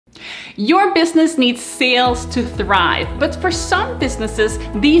Your business needs sales to thrive, but for some businesses,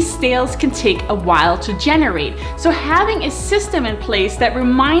 these sales can take a while to generate. So having a system in place that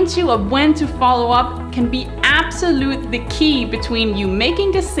reminds you of when to follow up can be absolutely the key between you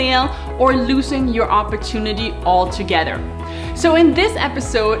making a sale or losing your opportunity altogether. So in this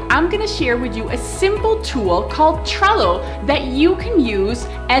episode, I'm gonna share with you a simple tool called Trello that you can use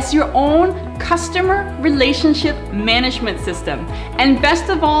as your own customer relationship management system. And best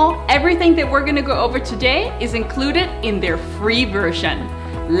of all, everything that we're gonna go over today is included in their free version.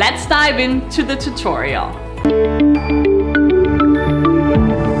 Let's dive into the tutorial.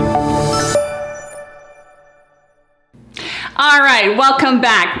 All right, welcome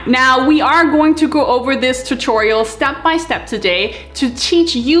back. Now we are going to go over this tutorial step by step today to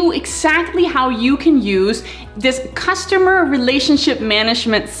teach you exactly how you can use this customer relationship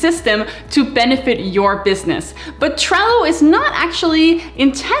management system to benefit your business. But Trello is not actually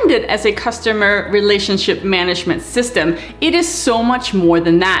intended as a customer relationship management system. It is so much more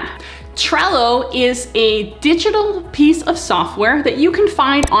than that. Trello is a digital piece of software that you can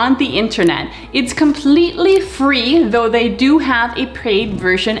find on the internet. It's completely free, though they do have a paid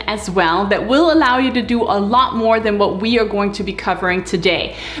version as well that will allow you to do a lot more than what we are going to be covering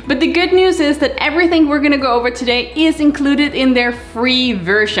today. But the good news is that everything we're going to go over today is included in their free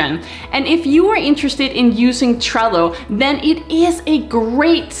version. And if you are interested in using Trello, then it is a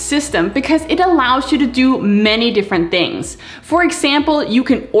great system because it allows you to do many different things. For example, you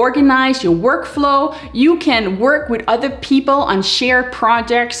can organize your workflow, you can work with other people on shared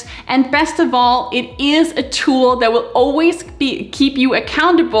projects, and best of all, it is a tool that will always keep you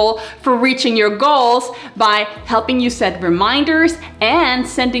accountable for reaching your goals by helping you set reminders and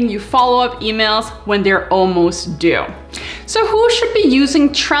sending you follow-up emails when they're almost due. So who should be using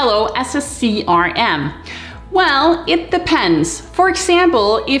Trello as a CRM? Well, it depends. For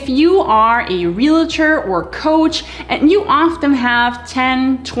example, if you are a realtor or coach and you often have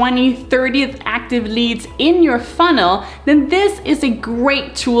 10, 20, 30 active leads in your funnel, then this is a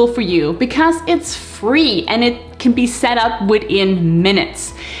great tool for you because it's free and it can be set up within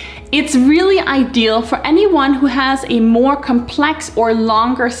minutes. It's really ideal for anyone who has a more complex or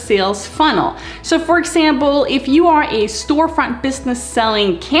longer sales funnel. So for example, if you are a storefront business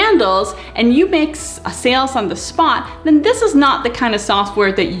selling candles and you make sales on the spot, then this is not the kind of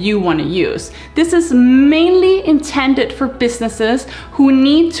software that you want to use. This is mainly intended for businesses who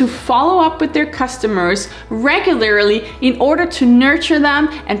need to follow up with their customers regularly in order to nurture them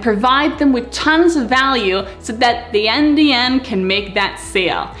and provide them with tons of value so that they in the end can make that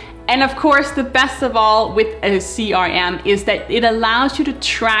sale. And of course, the best of all with a CRM is that it allows you to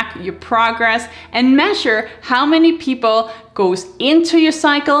track your progress and measure how many people goes into your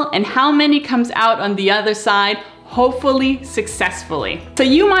cycle and how many comes out on the other side, hopefully successfully. So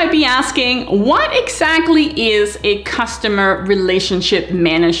you might be asking, what exactly is a customer relationship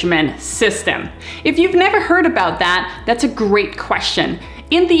management system? If you've never heard about that, that's a great question.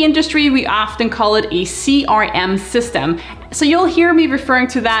 In the industry, we often call it a CRM system. So you'll hear me referring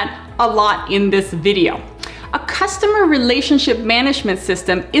to that a lot in this video. A customer relationship management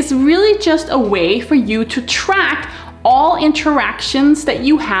system is really just a way for you to track all interactions that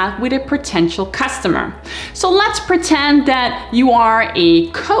you have with a potential customer. So let's pretend that you are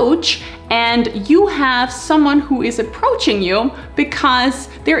a coach and you have someone who is approaching you because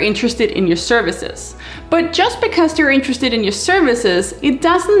they're interested in your services. But just because they're interested in your services, it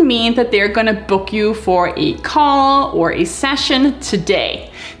doesn't mean that they're gonna book you for a call or a session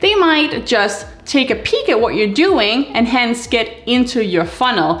today. They might just take a peek at what you're doing and hence get into your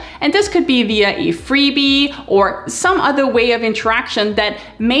funnel. And this could be via a freebie or some other way of interaction that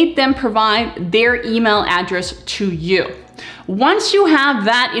made them provide their email address to you. Once you have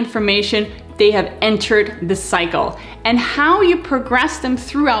that information, they have entered the cycle. And how you progress them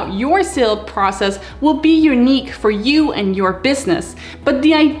throughout your sales process will be unique for you and your business. But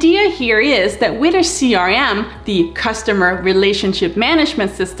the idea here is that with a CRM, the customer relationship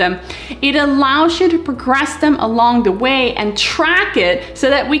management system, it allows you to progress them along the way and track it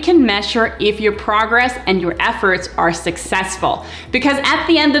so that we can measure if your progress and your efforts are successful. Because at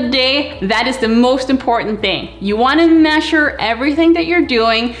the end of the day, that is the most important thing. You want to measure everything that you're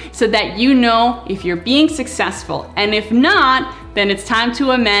doing so that you know if you're being successful. And if not, then it's time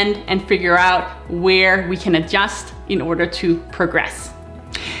to amend and figure out where we can adjust in order to progress.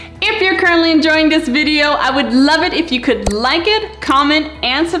 If you're currently enjoying this video, I would love it if you could like it, comment,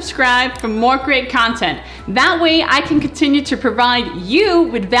 and subscribe for more great content. That way I can continue to provide you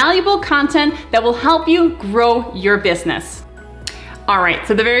with valuable content that will help you grow your business. All right,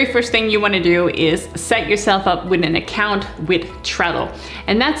 so the very first thing you want to do is set yourself up with an account with Trello.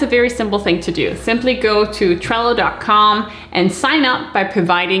 And that's a very simple thing to do. Simply go to Trello.com and sign up by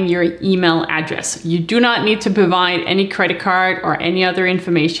providing your email address. You do not need to provide any credit card or any other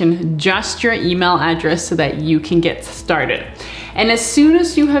information, just your email address so that you can get started. And as soon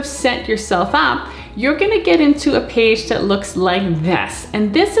as you have set yourself up, you're gonna get into a page that looks like this.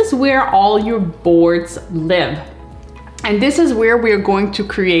 And this is where all your boards live. And this is where we're going to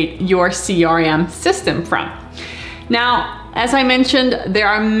create your CRM system from. Now, as I mentioned, there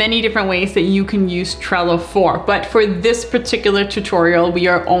are many different ways that you can use Trello for, but for this particular tutorial, we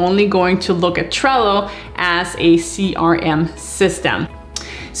are only going to look at Trello as a CRM system.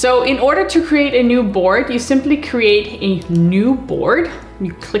 So in order to create a new board, you simply create a new board.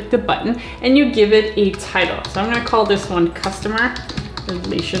 You click the button and you give it a title. So I'm gonna call this one Customer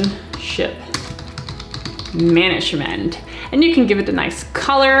Relationship Management. And you can give it a nice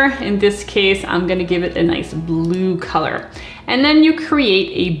color. In this case, I'm gonna give it a nice blue color. And then you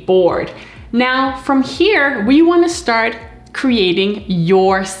create a board. Now from here, we wanna start creating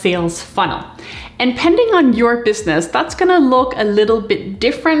your sales funnel. And depending on your business, that's gonna look a little bit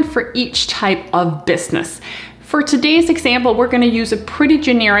different for each type of business. For today's example, we're gonna use a pretty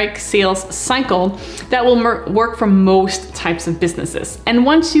generic sales cycle that will work for most types of businesses. And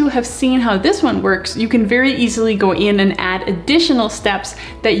once you have seen how this one works, you can very easily go in and add additional steps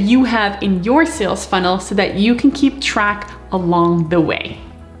that you have in your sales funnel so that you can keep track along the way.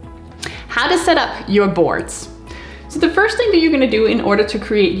 How to set up your boards. So the first thing that you're gonna do in order to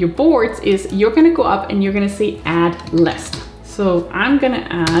create your boards is you're gonna go up and you're gonna say add list. So I'm gonna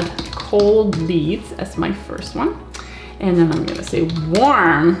add cold leads as my first one. And then I'm gonna say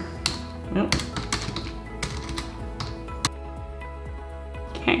warm. Nope.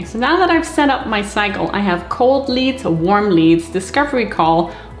 Okay, so now that I've set up my cycle, I have cold leads, warm leads, discovery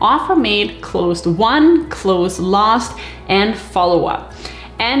call, offer made, closed won, closed lost, and follow up.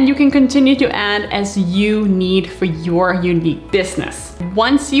 And you can continue to add as you need for your unique business.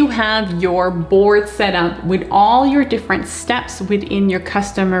 Once you have your board set up with all your different steps within your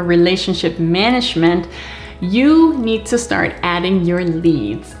customer relationship management, you need to start adding your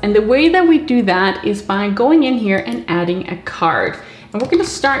leads. And the way that we do that is by going in here and adding a card. And we're gonna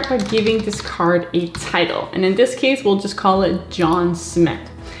start by giving this card a title. And in this case, we'll just call it John Smith.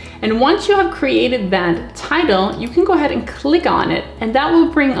 And once you have created that title, you can go ahead and click on it, and that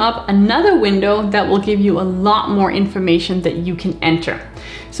will bring up another window that will give you a lot more information that you can enter.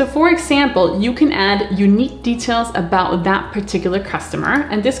 So for example, you can add unique details about that particular customer,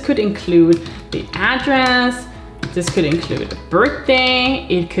 and this could include the address, this could include a birthday,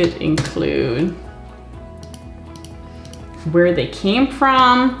 it could include where they came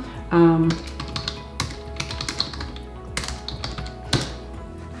from,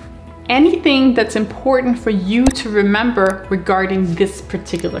 anything that's important for you to remember regarding this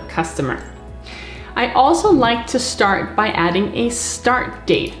particular customer. I also like to start by adding a start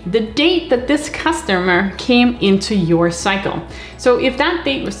date, the date that this customer came into your cycle. So if that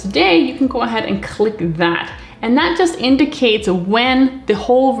date was today, you can go ahead and click that. And that just indicates when the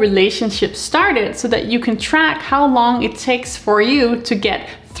whole relationship started so that you can track how long it takes for you to get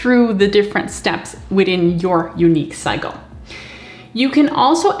through the different steps within your unique cycle. You can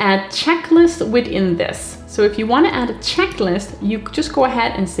also add checklists within this. So if you want to add a checklist, you just go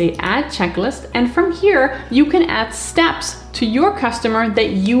ahead and say add checklist. And from here, you can add steps to your customer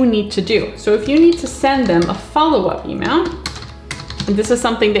that you need to do. So if you need to send them a follow-up email, and this is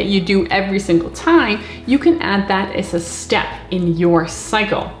something that you do every single time, you can add that as a step in your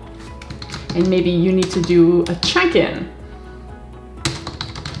cycle. And maybe you need to do a check-in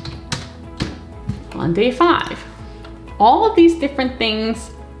on day 5. All of these different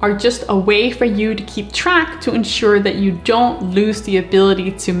things are just a way for you to keep track to ensure that you don't lose the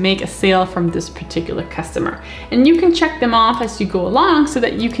ability to make a sale from this particular customer. And you can check them off as you go along so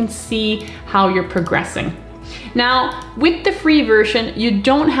that you can see how you're progressing. Now, with the free version, you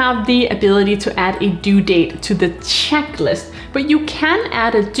don't have the ability to add a due date to the checklist, but you can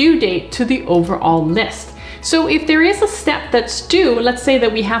add a due date to the overall list. So if there is a step that's due, let's say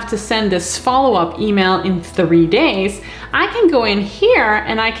that we have to send this follow-up email in 3 days, I can go in here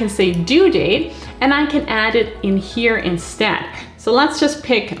and I can say due date, and I can add it in here instead. So let's just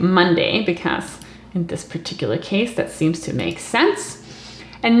pick Monday, because in this particular case, that seems to make sense.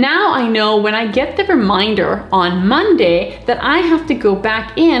 And now I know when I get the reminder on Monday that I have to go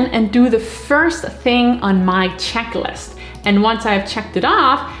back in and do the first thing on my checklist. And once I've checked it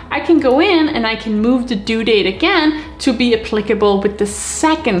off, I can go in and I can move the due date again to be applicable with the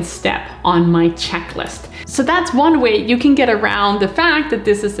second step on my checklist. So that's one way you can get around the fact that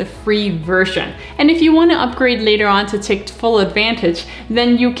this is a free version. And if you want to upgrade later on to take full advantage,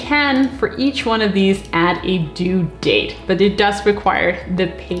 then you can, for each one of these, add a due date, but it does require the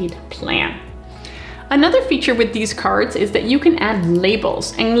paid plan. Another feature with these cards is that you can add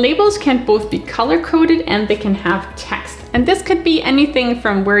labels, and labels can both be color-coded and they can have text. And this could be anything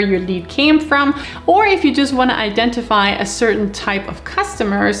from where your lead came from, or if you just want to identify a certain type of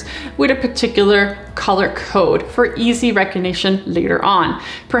customers with a particular color code for easy recognition later on.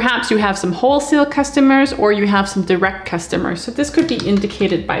 Perhaps you have some wholesale customers or you have some direct customers. So this could be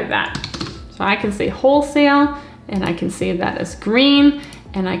indicated by that. So I can say wholesale and I can say that as green,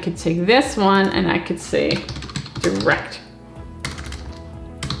 and I could take this one and I could say direct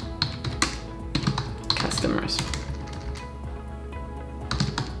customers.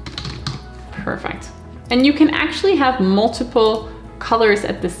 Perfect. And you can actually have multiple colors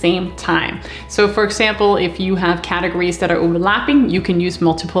at the same time. So for example, if you have categories that are overlapping, you can use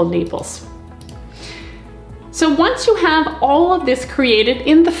multiple labels. So once you have all of this created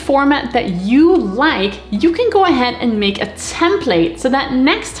in the format that you like, you can go ahead and make a template so that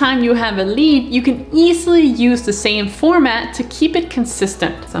next time you have a lead, you can easily use the same format to keep it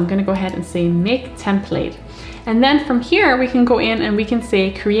consistent. So I'm gonna go ahead and say make template. And then from here, we can go in and we can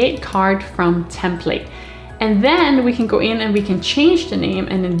say create card from template. And then we can go in and we can change the name.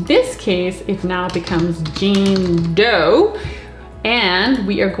 And in this case, it now becomes Jane Doe. And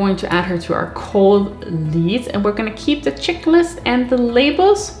we are going to add her to our cold leads. And we're gonna keep the checklist and the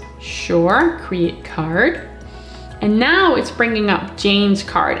labels. Sure, create card. And now it's bringing up Jane's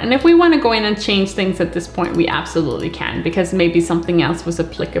card. And if we want to go in and change things at this point, we absolutely can, because maybe something else was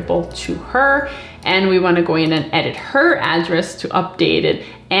applicable to her and we want to go in and edit her address to update it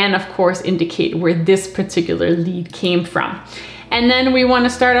and of course indicate where this particular lead came from. And then we want to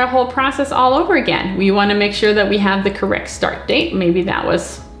start our whole process all over again. We want to make sure that we have the correct start date. Maybe that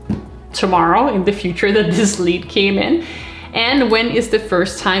was tomorrow in the future that this lead came in. And when is the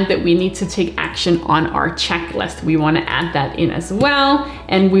first time that we need to take action on our checklist? We want to add that in as well.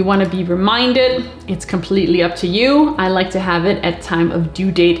 And we want to be reminded. It's completely up to you. I like to have it at time of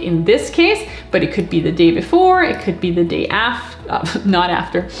due date in this case, but it could be the day before, it could be the day after, not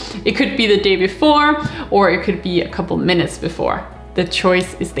after. It could be the day before, or it could be a couple minutes before. The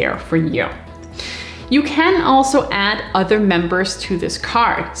choice is there for you. You can also add other members to this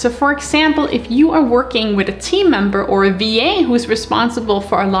card. So for example, if you are working with a team member or a VA who's responsible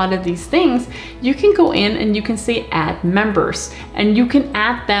for a lot of these things, you can go in and you can say add members, and you can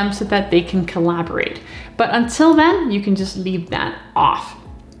add them so that they can collaborate. But until then, you can just leave that off.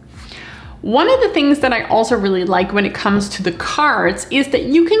 One of the things that I also really like when it comes to the cards is that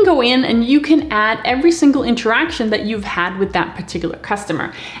you can go in and you can add every single interaction that you've had with that particular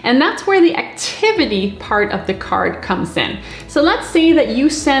customer. And that's where the activity part of the card comes in. So let's say that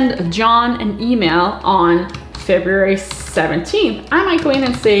you send John an email on February 17th. I might go in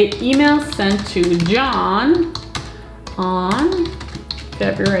and say email sent to John on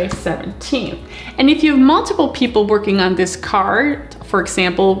February 17th. And if you have multiple people working on this card, for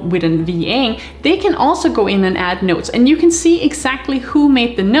example, with a VA, they can also go in and add notes, and you can see exactly who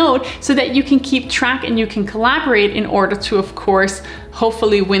made the note so that you can keep track and you can collaborate in order to, of course,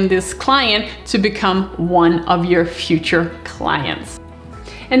 hopefully win this client to become one of your future clients.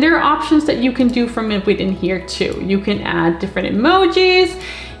 And there are options that you can do from within here too. You can add different emojis.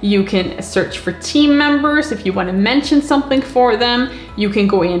 You can search for team members if you want to mention something for them. You can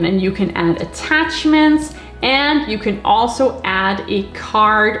go in and you can add attachments, and you can also add a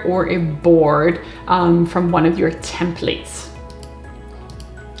card or a board from one of your templates.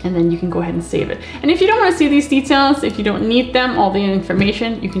 And then you can go ahead and save it. And if you don't want to see these details, if you don't need them, all the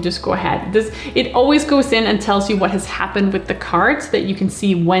information, you can just go ahead. It always goes in and tells you what has happened with the card so that you can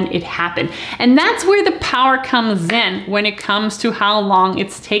see when it happened. And that's where the power comes in when it comes to how long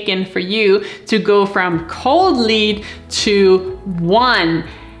it's taken for you to go from cold lead to one.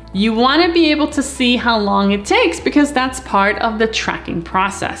 You want to be able to see how long it takes, because that's part of the tracking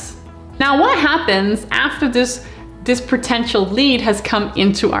process. Now, what happens after this potential lead has come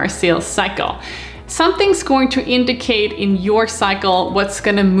into our sales cycle? Something's going to indicate in your cycle what's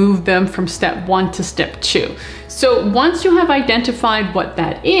going to move them from step 1 to step 2. So once you have identified what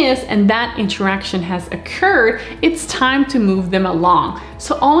that is and that interaction has occurred, it's time to move them along.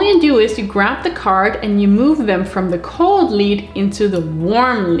 So all you do is you grab the card and you move them from the cold lead into the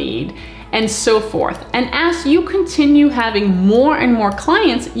warm lead. and so forth. And as you continue having more and more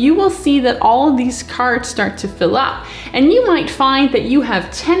clients, you will see that all of these cards start to fill up. And you might find that you have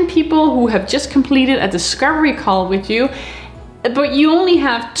 10 people who have just completed a discovery call with you, but you only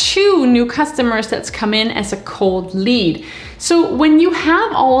have 2 new customers that's come in as a cold lead. So when you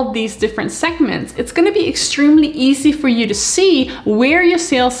have all of these different segments, it's going to be extremely easy for you to see where your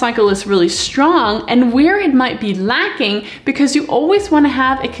sales cycle is really strong and where it might be lacking, because you always want to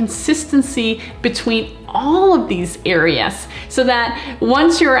have a consistency between all of these areas, so that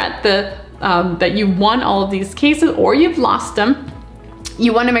once you're at the that you've won all of these cases or you've lost them,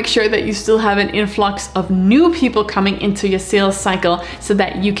 you want to make sure that you still have an influx of new people coming into your sales cycle so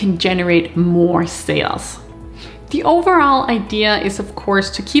that you can generate more sales. The overall idea is, of course,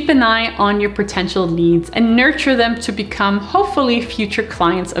 to keep an eye on your potential leads and nurture them to become, hopefully, future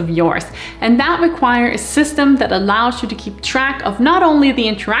clients of yours. And that requires a system that allows you to keep track of not only the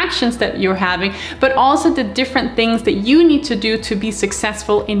interactions that you're having, but also the different things that you need to do to be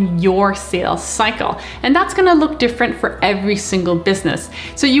successful in your sales cycle. And that's going to look different for every single business.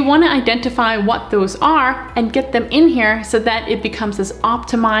 So you want to identify what those are and get them in here so that it becomes as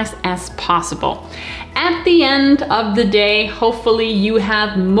optimized as possible. At the end of the day, hopefully you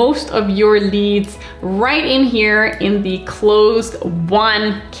have most of your leads right in here in the closed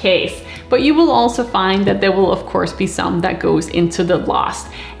won case. But you will also find that there will, of course, be some that goes into the lost.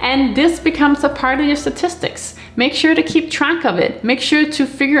 And this becomes a part of your statistics. Make sure to keep track of it. Make sure to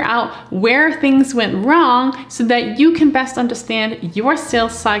figure out where things went wrong so that you can best understand your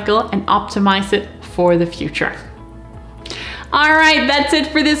sales cycle and optimize it for the future. All right, that's it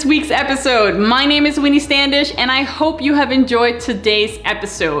for this week's episode. My name is Winnie Standish, and I hope you have enjoyed today's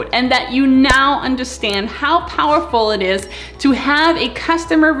episode and that you now understand how powerful it is to have a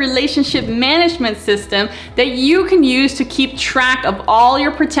customer relationship management system that you can use to keep track of all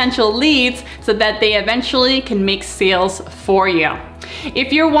your potential leads so that they eventually can make sales for you.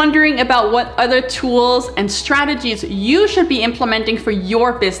 If you're wondering about what other tools and strategies you should be implementing for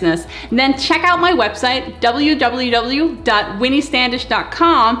your business, then check out my website,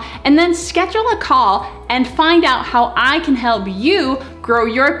 www.winniestandish.com, and then schedule a call and find out how I can help you grow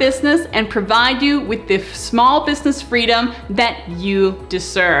your business and provide you with the small business freedom that you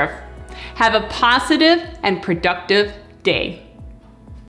deserve. Have a positive and productive day.